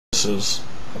biases,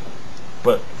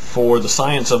 but for the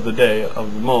science of the day,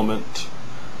 of the moment,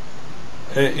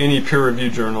 any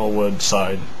peer-reviewed journal would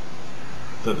cite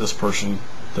that this person,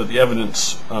 that the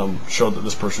evidence showed that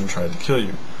this person tried to kill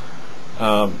you,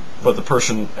 but the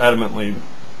person adamantly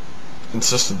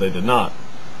insisted they did not.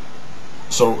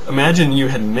 So imagine you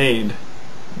had made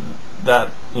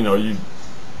that, you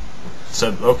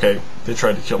said, okay, they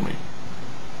tried to kill me,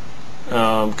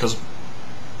 because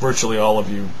virtually all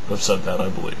of you have said that, I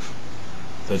believe,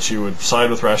 that you would side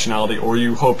with rationality, or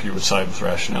you hope you would side with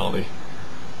rationality.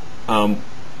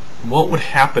 What would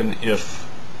happen if,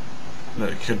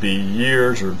 it could be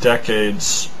years or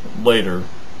decades later,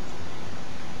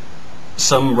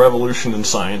 some revolution in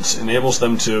science enables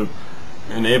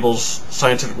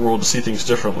scientific world to see things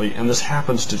differently, and this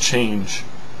happens to change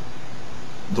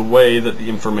the way that the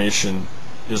information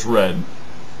is read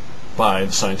by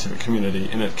the scientific community,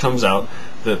 and it comes out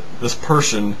that this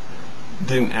person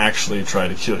didn't actually try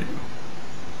to kill you.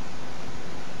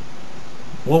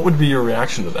 What would be your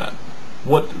reaction to that?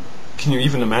 What can you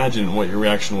even imagine what your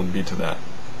reaction would be to that?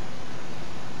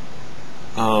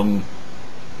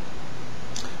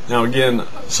 Now again,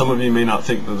 some of you may not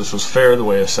think that this was fair the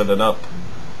way I set it up.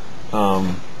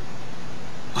 I'm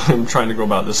trying to go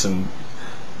about this in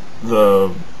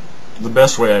the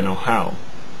best way I know how.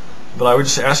 But I would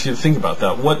just ask you to think about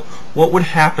that. What would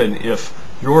happen if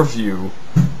your view,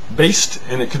 based,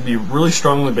 and it could be really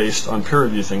strongly based on peer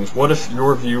review things, what if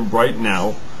your view right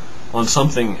now on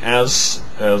something as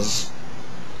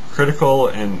critical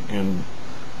and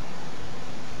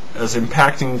as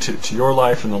impacting to your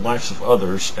life and the lives of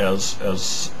others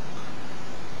as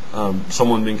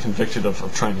someone being convicted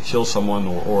of trying to kill someone,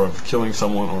 or of killing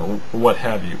someone, or what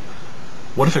have you.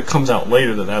 What if it comes out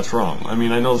later that that's wrong? I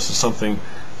mean, I know this is something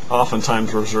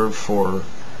oftentimes reserved for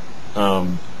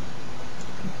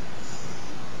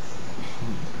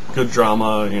good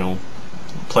drama,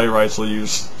 playwrights will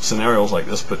use scenarios like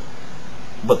this, but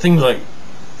things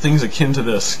akin to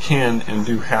this can and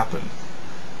do happen.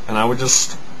 And I would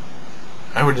just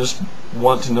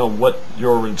want to know what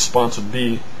your response would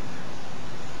be.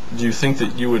 Do you think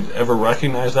that you would ever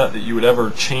recognize that you would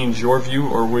ever change your view,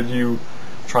 or would you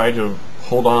try to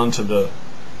hold on to the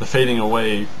fading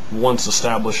away once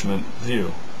establishment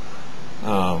view?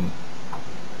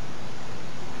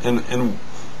 And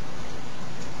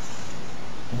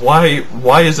why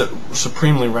is it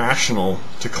supremely rational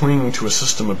to cling to a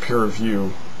system of peer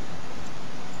review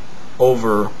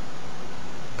over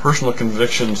personal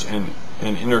convictions and the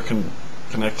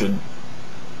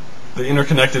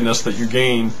interconnectedness that you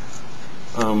gain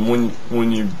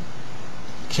when you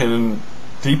can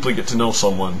deeply get to know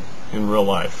someone in real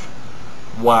life?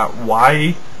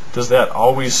 Why does that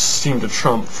always seem to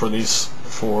trump for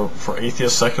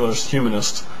atheists, secularists,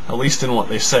 humanists, at least in what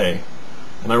they say?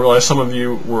 And I realize some of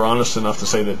you were honest enough to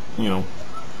say that you're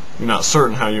not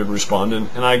certain how you'd respond, and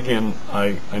I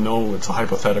know it's a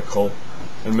hypothetical,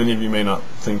 and many of you may not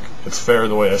think it's fair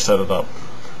the way I set it up,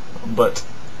 but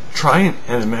try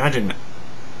and imagine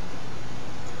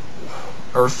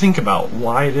or think about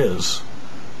why it is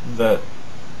that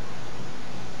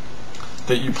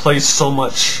you place so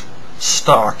much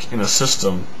stock in a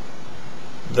system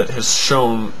that has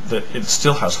shown that it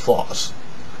still has flaws.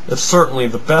 It's certainly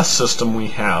the best system we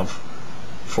have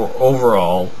for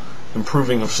overall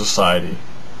improving of society,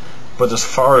 but as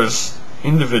far as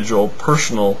individual,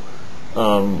 personal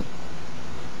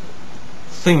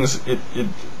things, it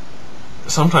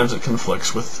sometimes it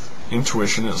conflicts with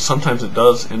intuition, and sometimes it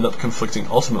does end up conflicting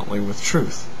ultimately with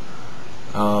truth.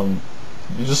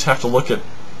 You just have to look at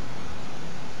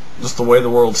just the way the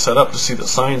world's set up to see that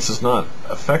science is not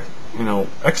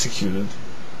executed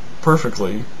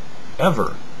perfectly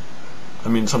ever. I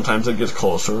mean, sometimes it gets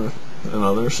closer than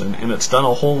others, and it's done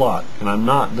a whole lot, and I'm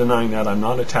not denying that. I'm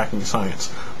not attacking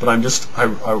science, but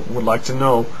I would like to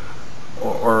know,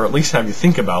 or at least have you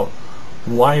think about,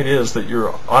 why it is that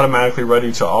you're automatically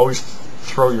ready to always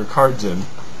throw your cards in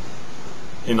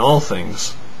all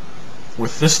things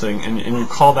with this thing, and you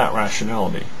call that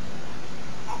rationality.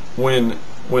 When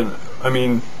I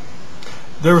mean,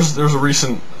 there was a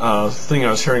recent thing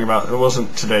I was hearing about. It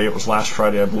wasn't today, it was last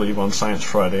Friday, I believe, on Science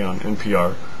Friday on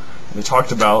NPR. They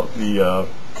talked about the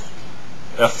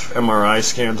fMRI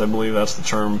scans, I believe that's the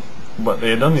term, but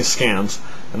they had done these scans,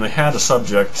 and they had a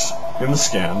subject in the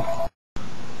scan.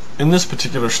 In this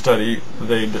particular study,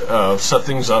 they'd set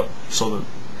things up so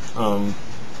that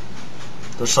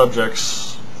their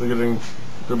subjects, they're getting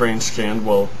their brain scanned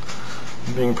while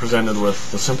being presented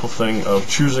with the simple thing of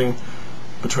choosing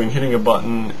between hitting a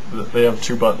button. They have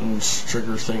two buttons,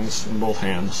 trigger things in both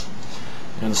hands,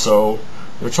 and so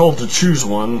they're told to choose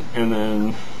one, and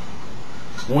then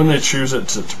when they choose it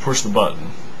to push the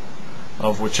button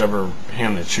of whichever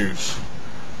hand they choose.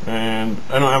 And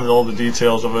I don't have all the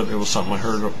details of it. It was something I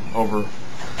heard over,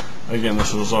 again,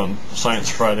 this was on Science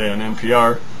Friday on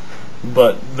NPR,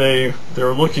 but they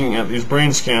were looking at these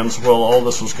brain scans while all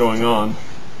this was going on,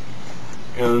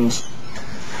 and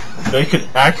they could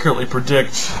accurately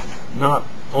predict not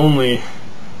only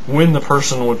when the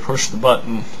person would push the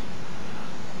button,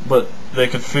 but they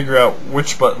could figure out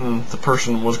which button the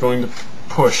person was going to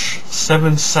push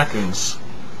 7 seconds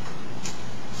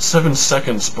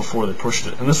before they pushed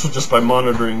it. And this was just by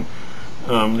monitoring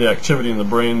the activity in the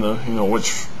brain,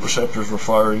 which receptors were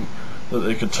firing, that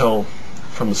they could tell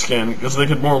from the scan, because they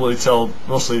could more tell,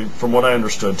 mostly from what I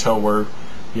understood, tell where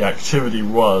the activity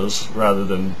was rather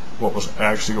than what was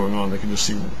actually going on. They could just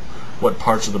see what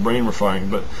parts of the brain were firing,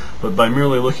 but by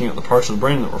merely looking at the parts of the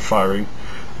brain that were firing,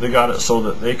 they got it so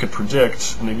that they could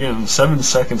predict, and again, 7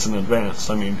 seconds in advance.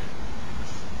 I mean,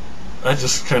 that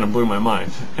just kind of blew my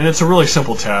mind. And it's a really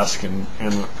simple task,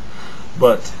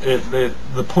 but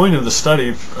the point of the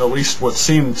study, at least what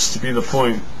seems to be the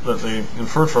point that they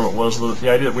inferred from it, was the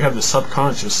idea that we have this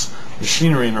subconscious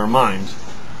machinery in our mind,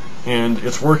 and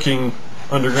it's working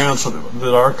underground so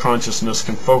that our consciousness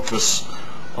can focus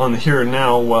on the here and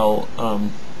now, while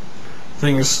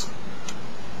things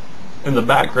in the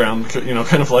background,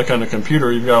 kind of like on a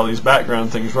computer, you've got all these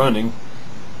background things running,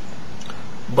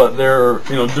 but they're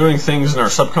doing things in our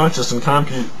subconscious and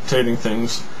computating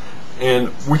things,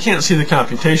 and we can't see the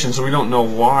computation, so we don't know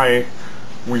why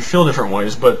we feel different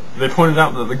ways. But they pointed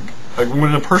out that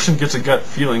when a person gets a gut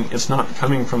feeling, it's not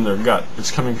coming from their gut, it's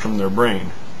coming from their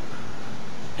brain,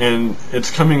 and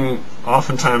it's coming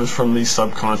oftentimes from these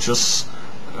subconscious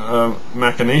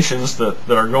machinations that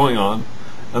are going on,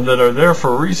 and that are there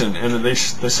for a reason. And they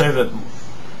say that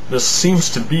this seems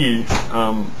to be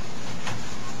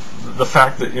the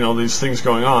fact that these things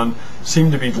going on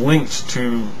seem to be linked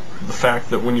to the fact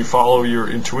that when you follow your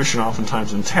intuition,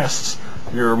 oftentimes in tests,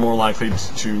 you're more likely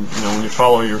to when you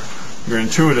follow your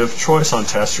intuitive choice on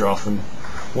tests, you're often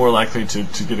more likely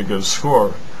to get a good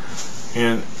score.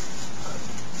 And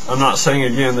I'm not saying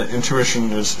again that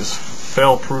intuition is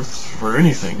fail-proof for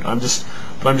anything. I'm just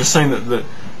saying that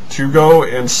to go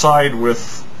and side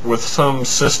with some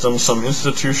system, some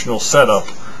institutional setup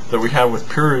that we have with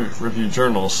peer-reviewed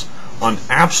journals on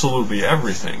absolutely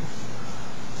everything,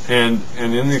 and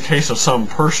in the case of some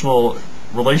personal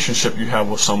relationship you have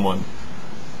with someone,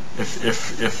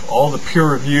 if all the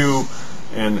peer review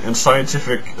and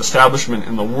scientific establishment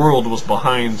in the world was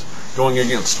behind going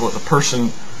against what the person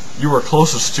you were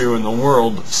closest to in the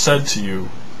world said to you,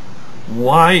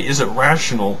 why is it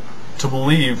rational to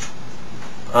believe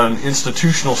an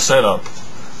institutional setup,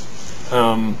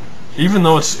 even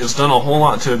though it's done a whole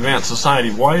lot to advance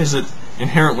society? Why is it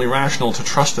inherently rational to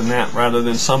trust in that rather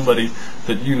than somebody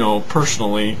that you know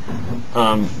personally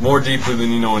more deeply than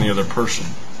you know any other person?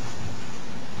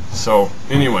 So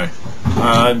anyway,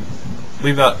 I'd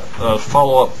leave that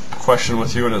follow-up question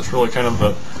with you, and it's really kind of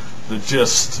the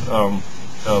gist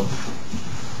of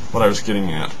what I was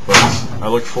getting at. But I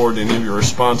look forward to any of your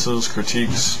responses,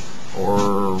 critiques,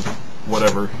 or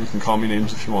whatever. You can call me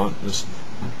names if you want. Just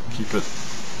keep it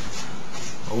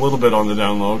a little bit on the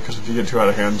down low, because if you get too out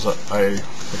of hands, I would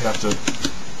have to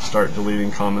start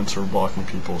deleting comments or blocking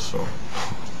people, so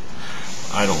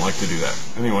I don't like to do that.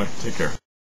 Anyway, take care.